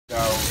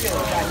Right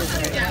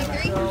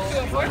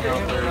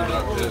out there is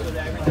our pit.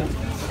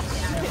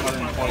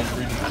 120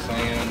 feet of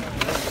sand.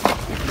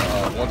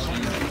 Once you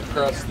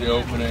crest the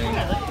opening, you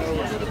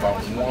get about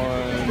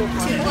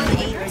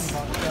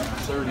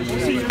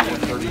 138,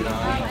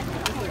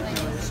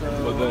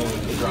 139. But then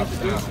it drops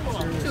down.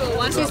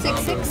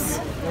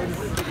 266.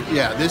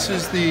 Yeah, this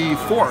is the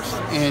 4th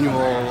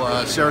annual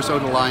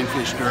Sarasota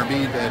Lionfish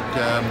Derby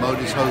that Mote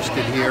has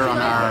hosted here on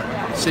our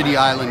City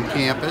Island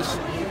campus.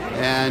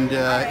 And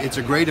it's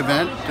a great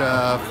event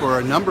for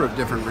a number of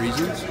different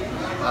reasons,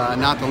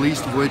 not the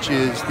least of which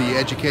is the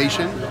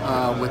education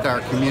with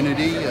our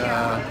community,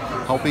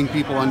 helping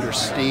people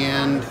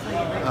understand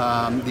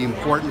the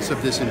importance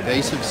of this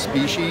invasive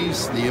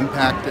species, the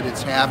impact that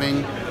it's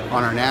having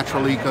on our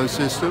natural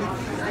ecosystem.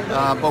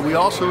 But we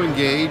also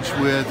engage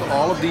with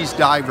all of these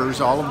divers,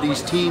 all of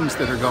these teams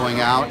that are going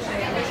out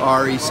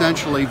are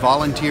essentially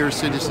volunteer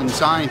citizen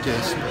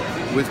scientists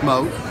with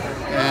Mote,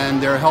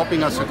 and they're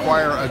helping us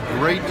acquire a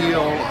great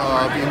deal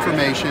of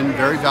information,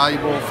 very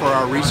valuable for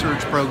our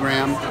research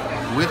program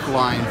with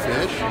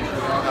lionfish,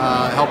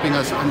 helping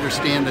us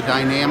understand the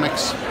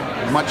dynamics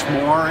much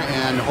more,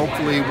 and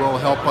hopefully will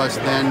help us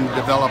then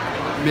develop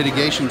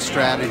mitigation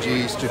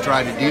strategies to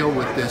try to deal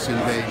with this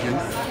invasion.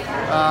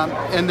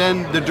 And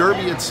then the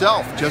Derby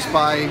itself, just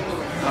by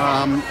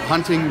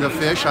hunting the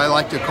fish, I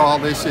like to call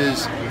this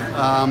is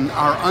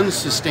our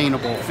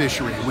unsustainable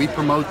fishery. We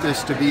promote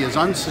this to be as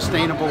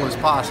unsustainable as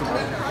possible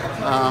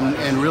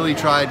and really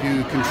try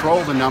to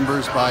control the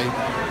numbers by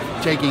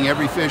taking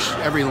every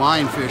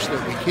lionfish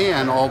that we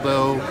can,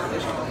 although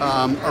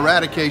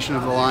eradication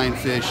of the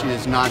lionfish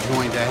is not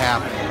going to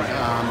happen.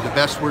 The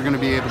best we're going to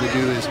be able to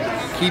do is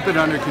keep it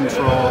under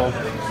control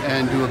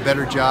and do a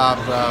better job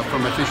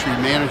from a fishery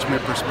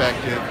management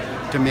perspective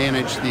to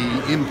manage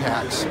the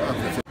impacts of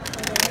the fish.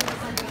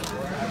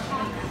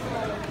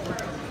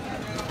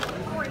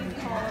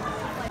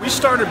 We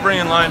started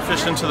bringing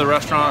lionfish into the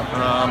restaurant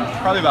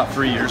probably about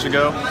 3 years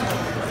ago.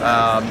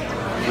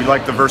 We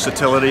liked the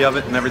versatility of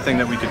it and everything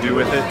that we could do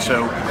with it,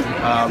 so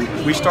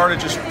we started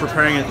just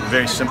preparing it in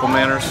very simple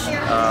manners,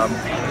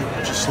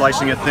 just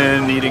slicing it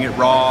thin, eating it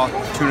raw,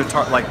 tuna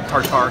like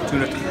tartare,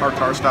 tuna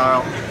tartare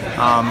style,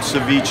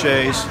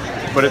 ceviches.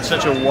 But it's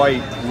such a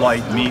white,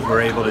 light meat,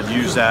 we're able to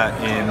use that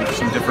in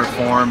some different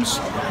forms,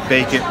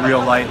 bake it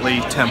real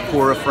lightly,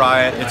 tempura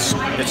fry it. It's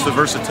the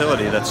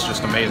versatility that's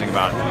just amazing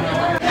about it.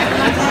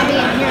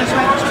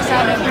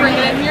 Bring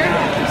it in here?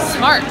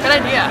 Smart, good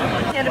idea. I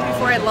had it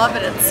before, I love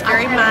it. It's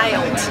very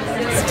mild.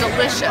 It's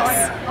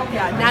delicious.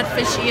 Not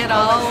fishy at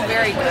all,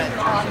 very good.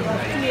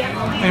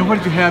 And what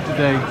did you have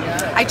today?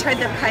 I tried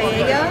the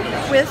paella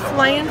with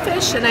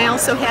lionfish, and I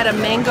also had a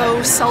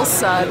mango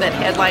salsa that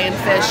had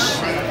lionfish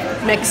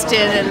mixed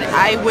in, and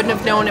I wouldn't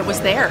have known it was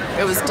there.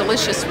 It was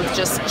delicious with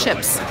just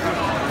chips.